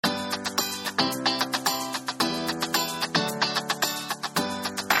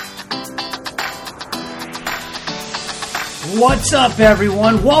What's up,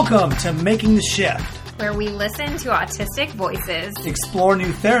 everyone? Welcome to Making the Shift, where we listen to autistic voices, explore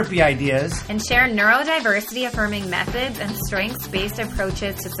new therapy ideas, and share neurodiversity affirming methods and strengths-based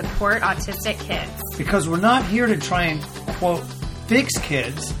approaches to support autistic kids. Because we're not here to try and, quote, fix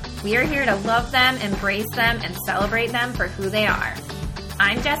kids. We are here to love them, embrace them, and celebrate them for who they are.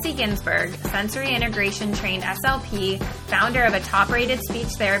 I'm Jessie Ginsburg, sensory integration trained SLP, founder of a top-rated speech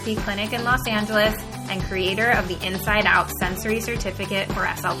therapy clinic in Los Angeles, and creator of the Inside Out Sensory Certificate for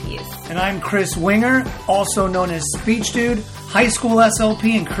SLPs. And I'm Chris Winger, also known as Speech Dude, high school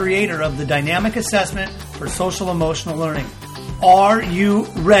SLP, and creator of the Dynamic Assessment for Social Emotional Learning. Are you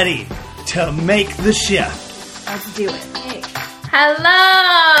ready to make the shift? Let's do it. Hey.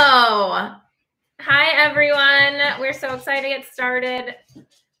 Hello! Hi, everyone. We're so excited to get started.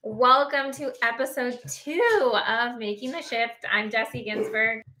 Welcome to episode 2 of Making the Shift. I'm Jessie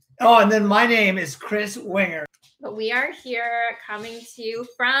Ginsburg. Oh, and then my name is Chris Winger. But we are here coming to you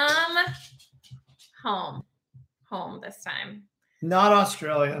from home. Home this time. Not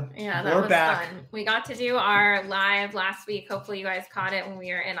Australia. Yeah, that was back. Fun. We got to do our live last week. Hopefully you guys caught it when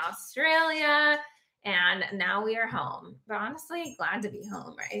we were in Australia. And now we are home. But honestly, glad to be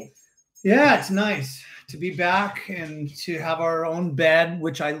home, right? Yeah, it's nice to be back and to have our own bed,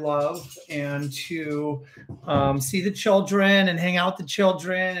 which I love, and to see the children and hang out with the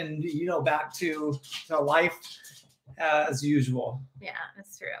children and, back to life as usual. Yeah,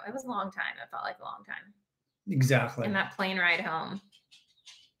 it's true. It was a long time. It felt like a long time. Exactly. And that plane ride home.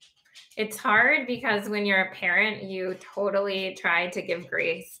 It's hard because when you're a parent, you totally try to give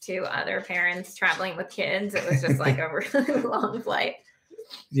grace to other parents traveling with kids. It was just like a really long flight.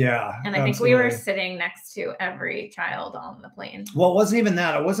 Yeah. And I think we were sitting next to every child on the plane. Well, it wasn't even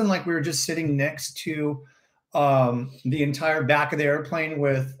that. It wasn't like we were just sitting next to the entire back of the airplane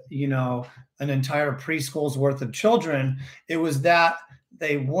with, an entire preschool's worth of children. It was that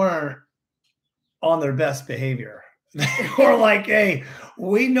they weren't on their best behavior. They were like, hey,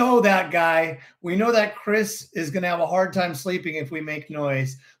 we know that guy. We know that Chris is going to have a hard time sleeping if we make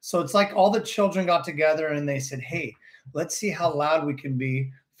noise. So it's like all the children got together and they said, hey, let's see how loud we can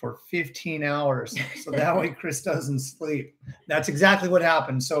be for 15 hours. So that way Chris doesn't sleep. That's exactly what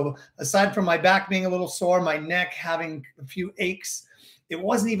happened. So aside from my back being a little sore, my neck having a few aches, it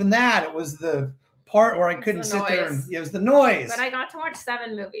wasn't even that. It was the part where I couldn't sit there. And it was the noise. But I got to watch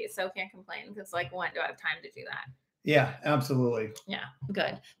 7 movies, so can't complain. Because when do I have time to do that? Yeah, absolutely. Yeah,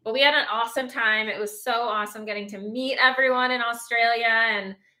 good. But we had an awesome time. It was so awesome getting to meet everyone in Australia.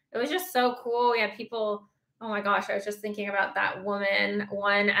 And it was just so cool. We had people... Oh my gosh, I was just thinking about that woman.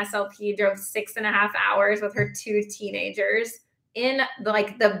 One SLP drove 6.5 hours with her 2 teenagers in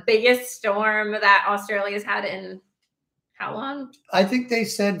the biggest storm that Australia's had in how long? I think they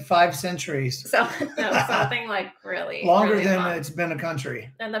said 5 centuries. So something really longer really than long. It's been a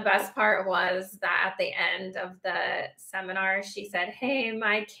country. And the best part was that at the end of the seminar, she said, hey,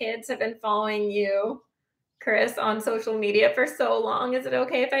 my kids have been following you, Chris, on social media for so long. Is it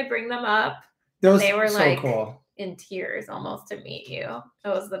okay if I bring them up? They were so cool. In tears almost to meet you. It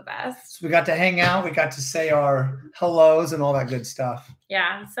was the best. So we got to hang out. We got to say our hellos and all that good stuff.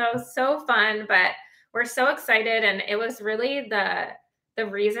 Yeah. So fun, but we're so excited. And it was really the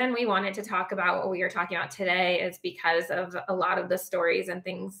reason we wanted to talk about what we are talking about today is because of a lot of the stories and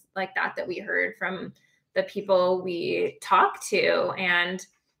things like that we heard from the people we talked to. And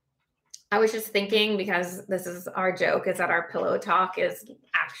I was just thinking, because this is our joke, is that our pillow talk is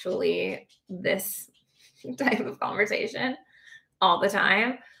actually this type of conversation all the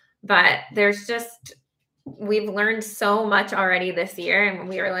time. But we've learned so much already this year. And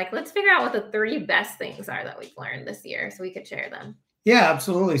we were like, let's figure out what the 3 best things are that we've learned this year so we could share them. Yeah,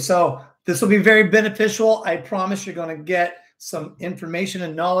 absolutely. So this will be very beneficial. I promise you're going to get some information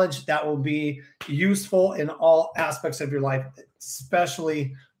and knowledge that will be useful in all aspects of your life,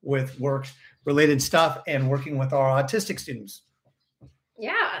 especially with work-related stuff and working with our autistic students.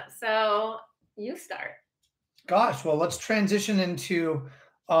 Yeah, so you start. Gosh, well, let's transition into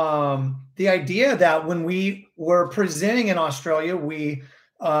the idea that when we were presenting in Australia, we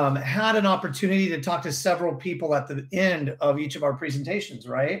had an opportunity to talk to several people at the end of each of our presentations,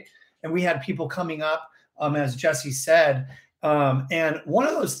 right? And we had people coming up, as Jessie said. And one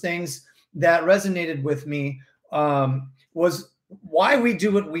of those things that resonated with me was why we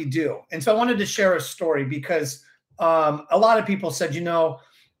do what we do. And so I wanted to share a story because a lot of people said,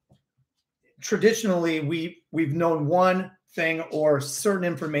 traditionally we've known one thing or certain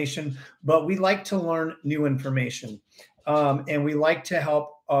information, but we like to learn new information. And we like to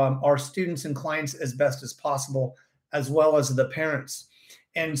help our students and clients as best as possible, as well as the parents.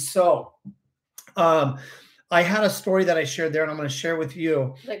 And so I had a story that I shared there, and I'm going to share with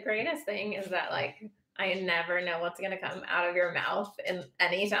you. The greatest thing is that, like, I never know what's going to come out of your mouth in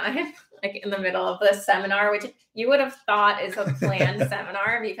any time, like in the middle of the seminar, which you would have thought is a planned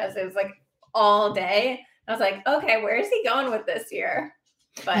seminar because it was like all day. I was like, okay, where is he going with this here?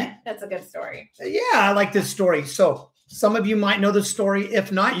 But that's a good story. Yeah, I like this story. So some of you might know the story.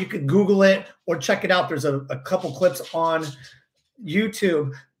 If not, you could Google it or check it out. There's a couple clips on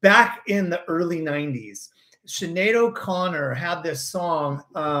YouTube. Back in the early 90s, Sinead O'Connor had this song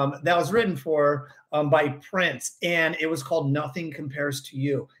that was written for by Prince, and it was called Nothing Compares to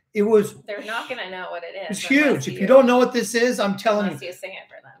You. It was. They're not going to know what it is. It's huge. If you don't know what this is, I'm telling you. You sing it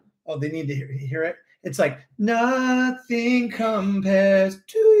for them. Oh, they need to hear it. It's like, nothing compares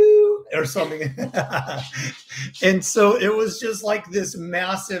to you, or something. And so it was just like this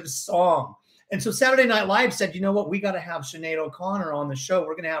massive song. And so Saturday Night Live said, you know what? We got to have Sinead O'Connor on the show.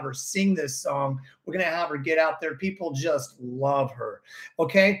 We're going to have her sing this song. We're going to have her get out there. People just love her.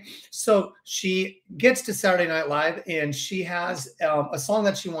 Okay. So she gets to Saturday Night Live, and she has a song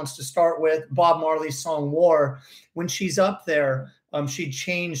that she wants to start with, Bob Marley's song War. When she's up there, she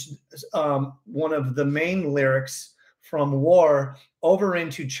changed one of the main lyrics from War over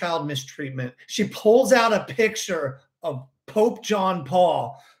into child mistreatment. She pulls out a picture of Pope John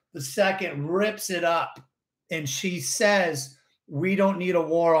Paul II, rips it up, and she says, we don't need a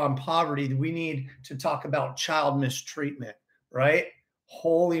war on poverty. We need to talk about child mistreatment, right?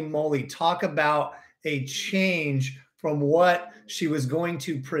 Holy moly. Talk about a change from what she was going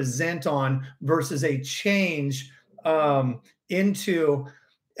to present on versus a change into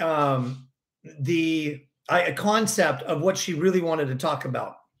the concept of what she really wanted to talk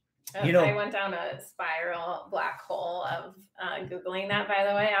about. You know, I went down a spiral black hole of Googling that, by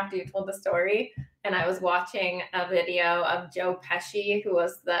the way, after you told the story. And I was watching a video of Joe Pesci, who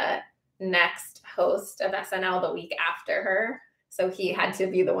was the next host of SNL the week after her. So he had to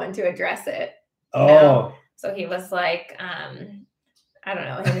be the one to address it. Oh. Know? So he was like, I don't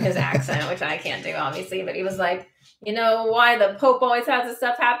know, in his accent, which I can't do, obviously, but he was like, you know why the Pope always has this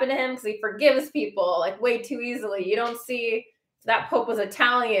stuff happen to him? Because he forgives people like way too easily. You don't see, if that Pope was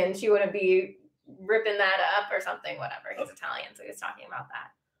Italian, she wouldn't be ripping that up or something, whatever. He's Italian, so he was talking about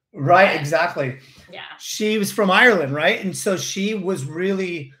that. Right, exactly. Yeah. She was from Ireland, right? And so she was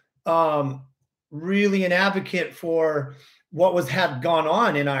really, really an advocate for what had gone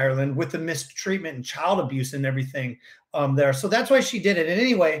on in Ireland with the mistreatment and child abuse and everything there. So that's why she did it. And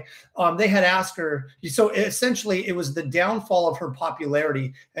anyway, they had asked her. So essentially, it was the downfall of her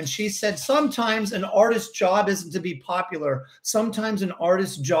popularity. And she said, sometimes an artist's job isn't to be popular. Sometimes an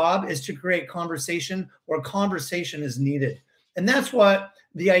artist's job is to create conversation where conversation is needed. And that's what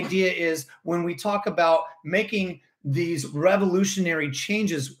the idea is when we talk about making these revolutionary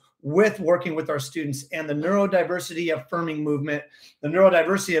changes with working with our students and the neurodiversity affirming movement, the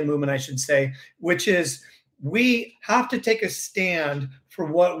neurodiversity movement, I should say, which is we have to take a stand for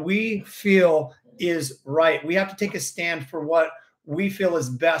what we feel is right. We have to take a stand for what we feel is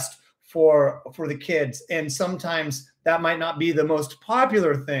best for the kids. And sometimes that might not be the most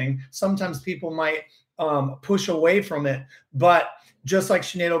popular thing. Sometimes people might push away from it. But just like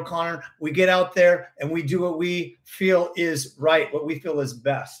Sinead O'Connor, we get out there and we do what we feel is right, what we feel is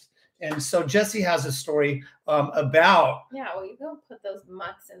best. And so Jesse has a story about. Yeah, well, you go put those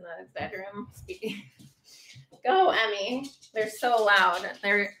mutts in the bedroom. Go, Emmy. They're so loud.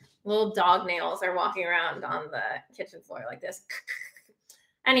 Their little dog nails are walking around on the kitchen floor like this.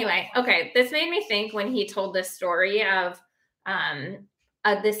 Anyway, okay. This made me think when he told this story of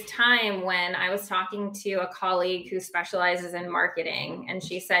this time when I was talking to a colleague who specializes in marketing. And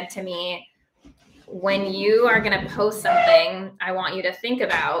she said to me, when you are going to post something, I want you to think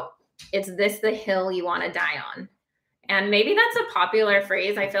about, is this the hill you want to die on? And maybe that's a popular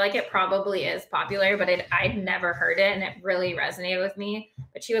phrase. I feel like it probably is popular, but I'd never heard it. And it really resonated with me.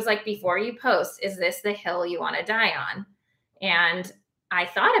 But she was like, before you post, is this the hill you want to die on? And I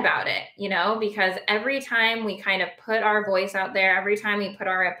thought about it, you know, because every time we kind of put our voice out there, every time we put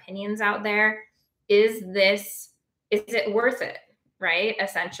our opinions out there, is it worth it? Right?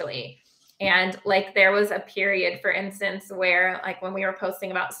 Essentially. And like there was a period, for instance, where like when we were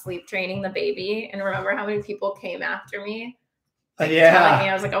posting about sleep training the baby, and remember how many people came after me? Like, telling me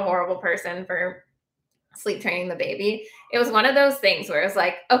I was like a horrible person for sleep training the baby. It was one of those things where it was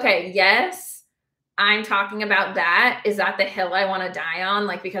like, okay, yes, I'm talking about that. Is that the hill I want to die on?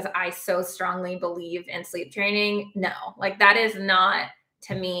 Like, because I so strongly believe in sleep training? No, like that is not,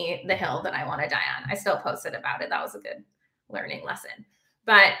 to me, the hill that I want to die on. I still posted about it. That was a good learning lesson.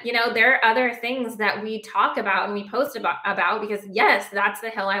 But, you know, there are other things that we talk about and we post about because, yes, that's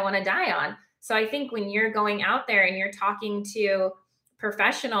the hill I want to die on. So I think when you're going out there and you're talking to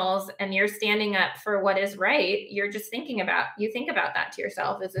professionals and you're standing up for what is right, you're just you think about that to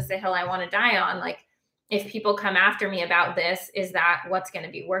yourself. Is this a hill I want to die on? Like, if people come after me about this, is that what's going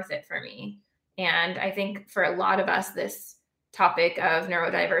to be worth it for me? And I think for a lot of us, this topic of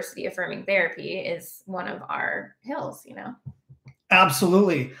neurodiversity affirming therapy is one of our hills, you know?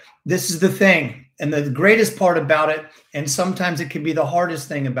 Absolutely. This is the thing. And the greatest part about it, and sometimes it can be the hardest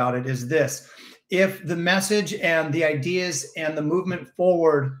thing about it, is this. If the message and the ideas and the movement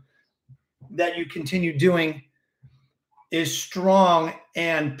forward that you continue doing is strong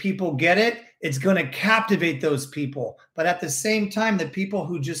and people get it, it's going to captivate those people. But at the same time, the people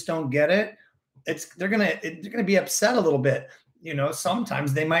who just don't get it, they're going to be upset a little bit. You know,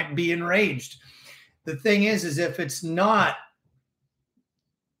 sometimes they might be enraged. The thing is if it's not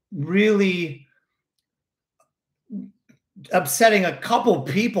really upsetting a couple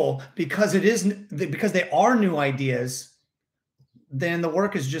people because they are new ideas, then the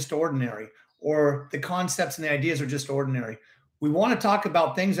work is just ordinary, or the concepts and the ideas are just ordinary. We want to talk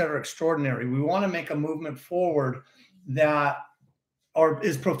about things that are extraordinary. We want to make a movement forward that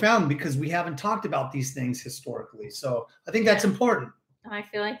is profound, because we haven't talked about these things historically. So I think that's important. I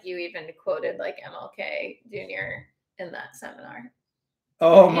feel like you even quoted like MLK Jr. in that seminar.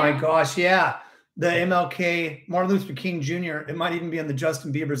 Oh my gosh. Yeah. The MLK, Martin Luther King Jr., it might even be on the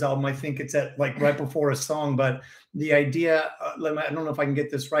Justin Bieber's album. I think it's at like right before a song, but the idea, I don't know if I can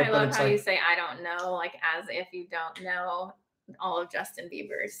get this right. I love how you say, I don't know, like as if you don't know all of Justin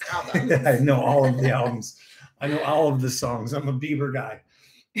Bieber's albums. I know all of the albums. I know all of the songs. I'm a Bieber guy.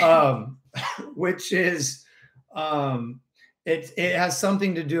 Which is, it has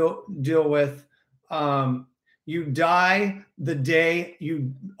something to deal with, you die the day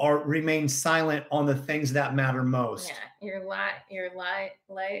you remain silent on the things that matter most. Yeah, your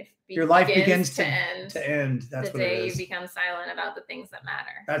life begins to end. That's the what it is. day you become silent about the things that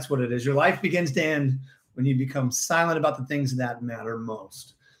matter. That's what it is. Your life begins to end when you become silent about the things that matter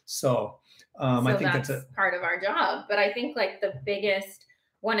most. So, I think that's part of our job. But I think like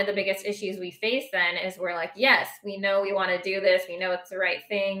one of the biggest issues we face then is we're like, yes, we know we want to do this. We know it's the right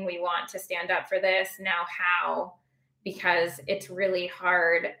thing. We want to stand up for this. Now how? Because it's really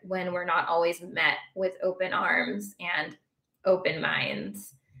hard when we're not always met with open arms and open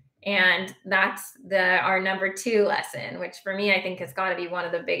minds. And that's our number 2 lesson, which for me, I think has got to be one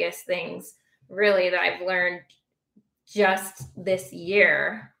of the biggest things really that I've learned just this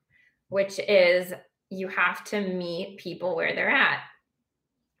year, which is you have to meet people where they're at.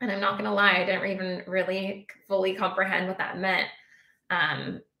 And I'm not going to lie, I didn't even really fully comprehend what that meant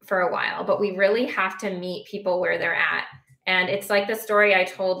for a while, but we really have to meet people where they're at. And it's like the story I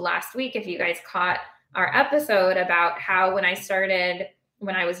told last week, if you guys caught our episode, about how when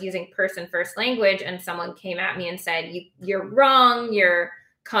I was using person first language and someone came at me and said, you're wrong, you're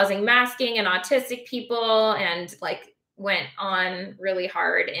causing masking and autistic people, and like went on really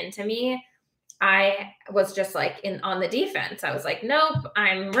hard into me, I was just like on the defense. I was like, nope,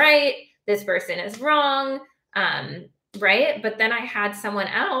 I'm right. This person is wrong. Right. But then I had someone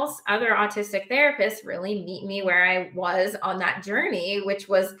else, other autistic therapists, really meet me where I was on that journey, which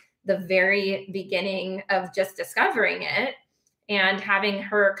was the very beginning of just discovering it, and having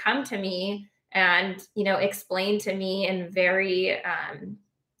her come to me and, explain to me in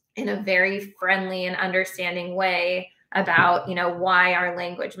a very friendly and understanding way about, why our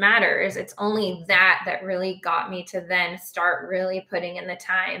language matters. It's only that really got me to then start really putting in the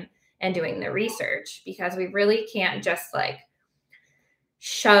time and doing the research, because we really can't just like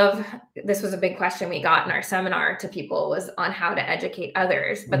shove. This was a big question we got in our seminar to people, was on how to educate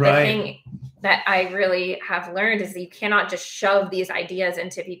others. But the thing that I really have learned is that you cannot just shove these ideas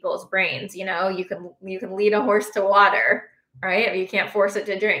into people's brains. You can lead a horse to water, right? You can't force it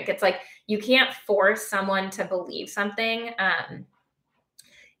to drink. It's like, you can't force someone to believe something.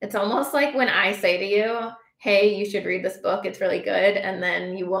 It's almost like when I say to you, hey, you should read this book, it's really good, and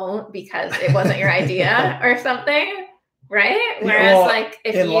then you won't because it wasn't your idea or something, right? Whereas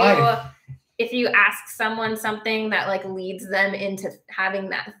if you ask someone something that like leads them into having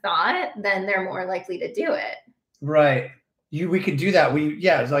that thought, then they're more likely to do it. Right. We could do that.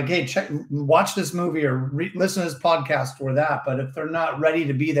 It's like, hey, watch this movie or listen to this podcast or that. But if they're not ready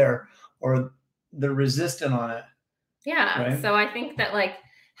to be there or they're resistant on it. Yeah. Right? So I think that like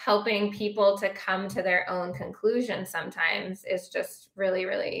helping people to come to their own conclusion sometimes is just really,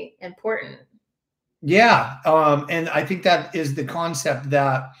 really important. Yeah. And I think that is the concept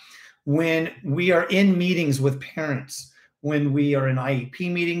that when we are in meetings with parents, when we are in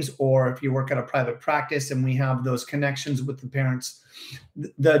IEP meetings, or if you work at a private practice and we have those connections with the parents,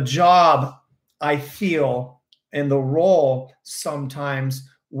 the job I feel, and the role sometimes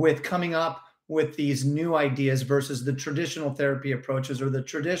with coming up with these new ideas versus the traditional therapy approaches or the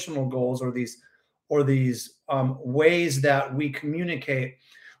traditional goals or these ways that we communicate.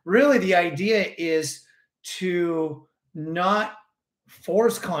 Really, the idea is to not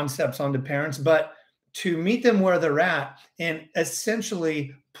force concepts onto parents, but to meet them where they're at and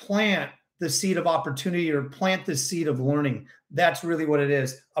essentially plant the seed of opportunity or plant the seed of learning. That's really what it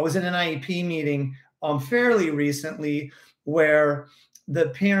is. I was in an IEP meeting fairly recently where the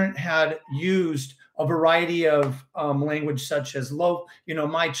parent had used a variety of language such as low,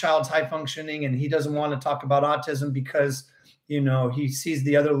 my child's high functioning and he doesn't want to talk about autism because, he sees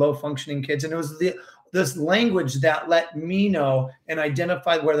the other low functioning kids. And it was this language that let me know and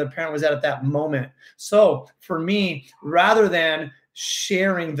identify where the parent was at that moment. So for me, rather than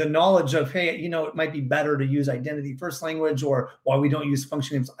sharing the knowledge of, hey, it might be better to use identity first language or why we don't use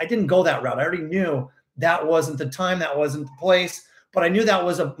function names, I didn't go that route. I already knew that wasn't the time, that wasn't the place, but I knew that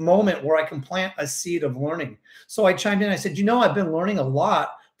was a moment where I can plant a seed of learning. So I chimed in, I said, I've been learning a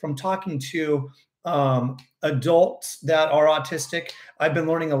lot from talking to adults that are autistic. I've been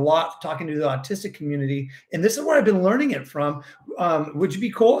learning a lot talking to the autistic community, and this is where I've been learning it from. Would you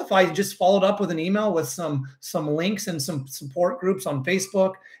be cool if I just followed up with an email with some links and some support groups on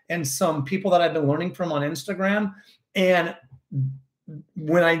Facebook and some people that I've been learning from on Instagram? And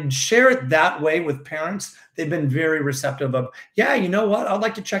when I share it that way with parents, they've been very receptive of, yeah, you know what? I'd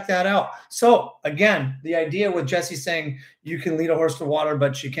like to check that out. So again, the idea with Jesse saying you can lead a horse to water,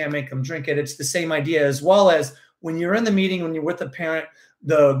 but you can't make them drink it. It's the same idea, as well as when you're in the meeting, when you're with the parent,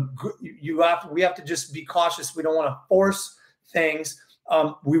 we have to just be cautious. We don't want to force things.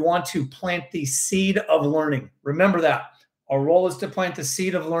 We want to plant the seed of learning. Remember that our role is to plant the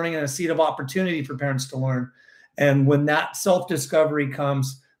seed of learning and a seed of opportunity for parents to learn. And when that self-discovery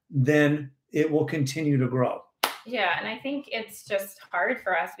comes, then it will continue to grow. Yeah. And I think it's just hard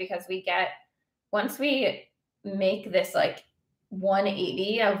for us because once we make this like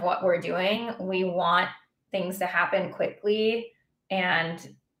 180 of what we're doing, we want things to happen quickly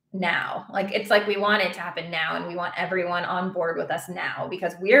and now. Like, it's like we want it to happen now and we want everyone on board with us now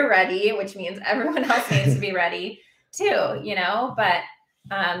because we're ready, which means everyone else needs to be ready too, But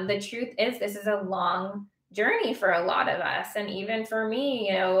the truth is, this is a long journey for a lot of us. And even for me,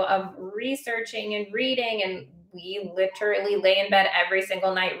 of researching and reading, and we literally lay in bed every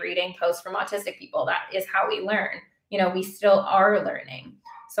single night reading posts from autistic people. That is how we learn. We still are learning.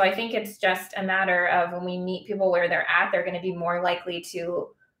 So I think it's just a matter of when we meet people where they're at, they're going to be more likely to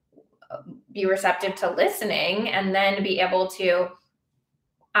be receptive to listening and then be able to,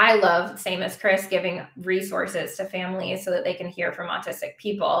 I love, same as Chris, giving resources to families so that they can hear from autistic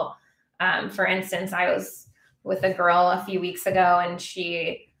people. For instance, I was with a girl a few weeks ago and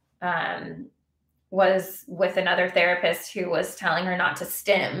she was with another therapist who was telling her not to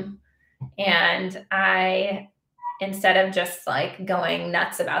stim. And I, instead of just like going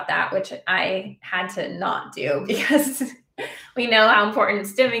nuts about that, which I had to not do because we know how important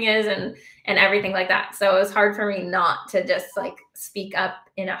stimming is and everything like that. So it was hard for me not to just like speak up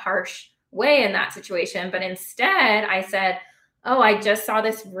in a harsh way in that situation. But instead I said, oh, I just saw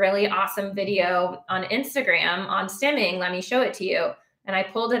this really awesome video on Instagram on stimming. Let me show it to you. And I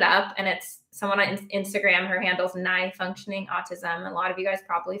pulled it up and it's someone on Instagram. Her handle's High Functioning Autism. A lot of you guys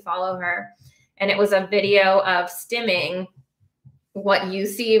probably follow her. And it was a video of stimming, what you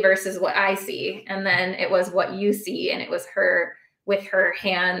see versus what I see. And then it was what you see. And it was her with her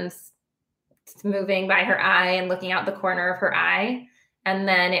hands moving by her eye and looking out the corner of her eye. And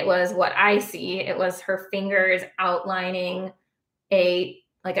then it was what I see. It was her fingers outlining a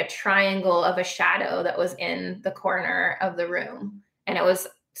triangle of a shadow that was in the corner of the room. And it was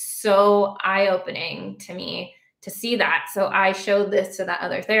so eye-opening to me to see that. So I showed this to that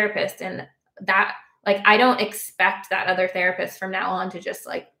other therapist, and that, like, I don't expect that other therapist from now on to just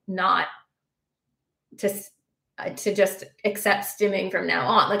like not to just accept stimming from now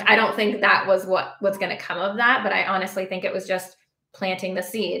on. Like, I don't think that was what's going to come of that, but I honestly think it was just planting the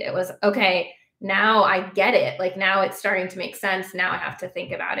seed. It was, okay, now I get it. Like, now it's starting to make sense. Now I have to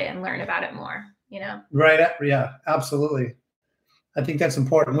think about it and learn about it more, Right. Yeah, absolutely. I think that's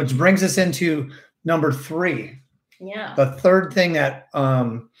important, which brings us into number 3. Yeah. The third thing that,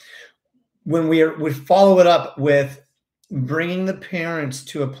 when we follow it up with bringing the parents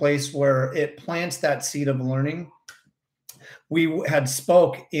to a place where it plants that seed of learning. We had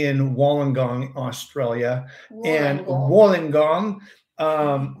spoke in Wollongong, Australia, and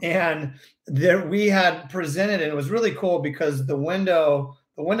there we had presented, and it was really cool because the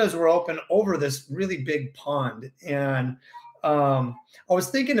windows were open over this really big pond, and I was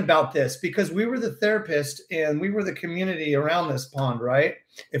thinking about this because we were the therapist and we were the community around this pond, right?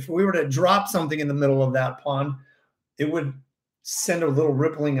 If we were to drop something in the middle of that pond, it would send a little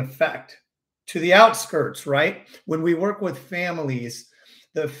rippling effect to the outskirts, right? When we work with families,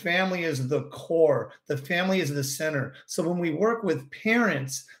 the family is the core. The family is the center. So when we work with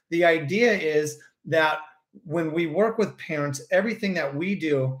parents, the idea is that when we work with parents, everything that we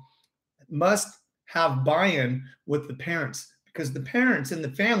do must have buy-in with the parents, because the parents and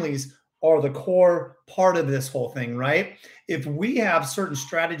the families are the core part of this whole thing, right? If we have certain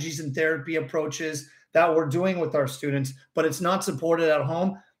strategies and therapy approaches that we're doing with our students, but it's not supported at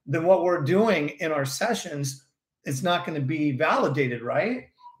home, then what we're doing in our sessions is not going to be validated, right?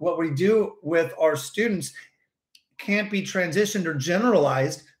 What we do with our students can't be transitioned or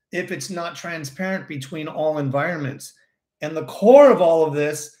generalized if it's not transparent between all environments. And the core of all of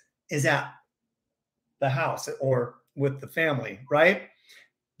this is at the house or with the family, right?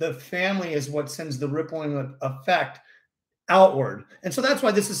 The family is what sends the rippling effect outward. And so that's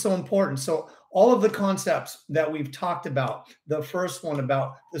why this is so important. So all of the concepts that we've talked about, the first one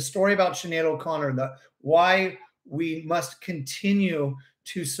about the story about Sinead O'Connor, the why we must continue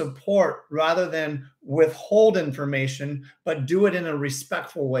to support rather than withhold information, but do it in a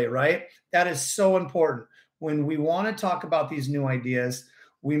respectful way, right? That is so important. When we want to talk about these new ideas,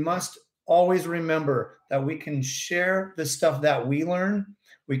 we must always remember that we can share the stuff that we learn.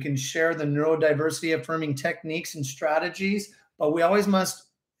 We can share the neurodiversity affirming techniques and strategies, but we always must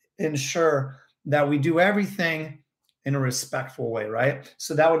ensure that we do everything in a respectful way, right?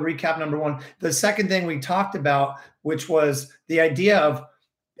 So that would recap number one. The second thing we talked about, which was the idea of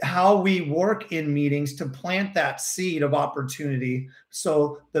how we work in meetings to plant that seed of opportunity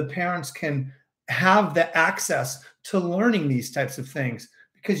so the parents can have the access to learning these types of things,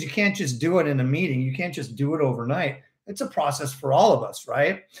 because you can't just do it in a meeting. You can't just do it overnight. It's a process for all of us,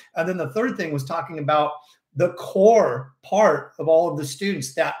 right? And then the third thing was talking about the core part of all of the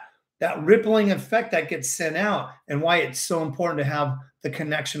students, that rippling effect that gets sent out, and why it's so important to have the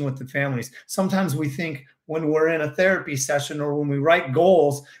connection with the families. Sometimes we think when we're in a therapy session or when we write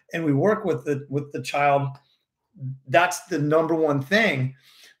goals and we work with the child, that's the number one thing.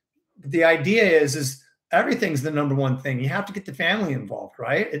 The idea is everything's the number one thing. You have to get the family involved,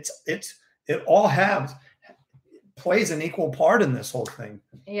 right? It all plays an equal part in this whole thing.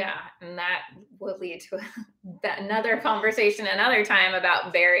 Yeah, and that will lead to another conversation another time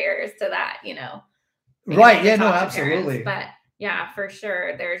about barriers to that, Right. Yeah, no, absolutely. But yeah, for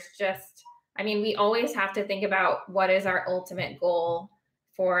sure. There's just, we always have to think about what is our ultimate goal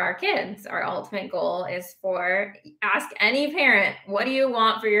for our kids. Our ultimate goal is ask any parent, what do you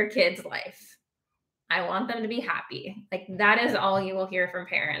want for your kid's life? I want them to be happy. Like, that is all you will hear from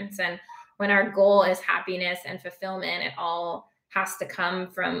parents. And when our goal is happiness and fulfillment, it all has to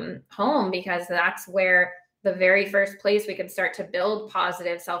come from home, because that's where the very first place we can start to build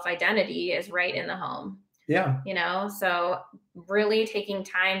positive self-identity is right in the home. Yeah. So really taking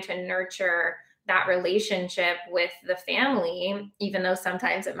time to nurture that relationship with the family, even though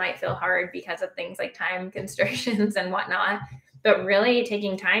sometimes it might feel hard because of things like time constrictions and whatnot, but really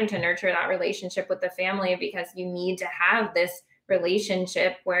taking time to nurture that relationship with the family, because you need to have this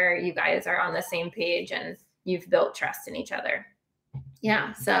relationship where you guys are on the same page and you've built trust in each other.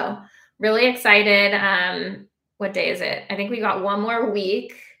 Yeah. So really excited. What day is it? I think we got one more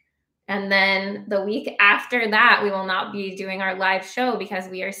week. And then the week after that, we will not be doing our live show because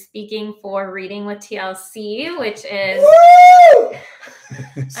we are speaking for Reading with TLC, which is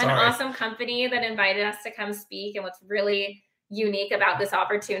an awesome company that invited us to come speak. And what's really unique about this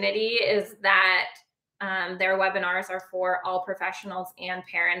opportunity is that their webinars are for all professionals and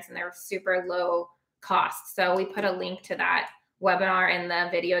parents, and they're super low cost. So we put a link to that webinar in the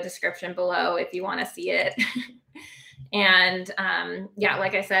video description below if you want to see it. And yeah,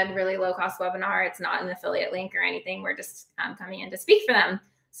 like I said, really low cost webinar. It's not an affiliate link or anything. We're just coming in to speak for them.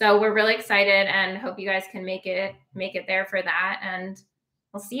 So we're really excited and hope you guys can make it there for that. And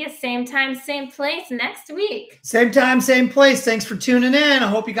we'll see you same time, same place next week. Same time, same place. Thanks for tuning in. I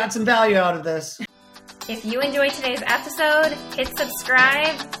hope you got some value out of this. If you enjoyed today's episode, hit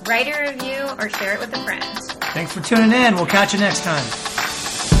subscribe, write a review, or share it with a friend. Thanks for tuning in. We'll catch you next time.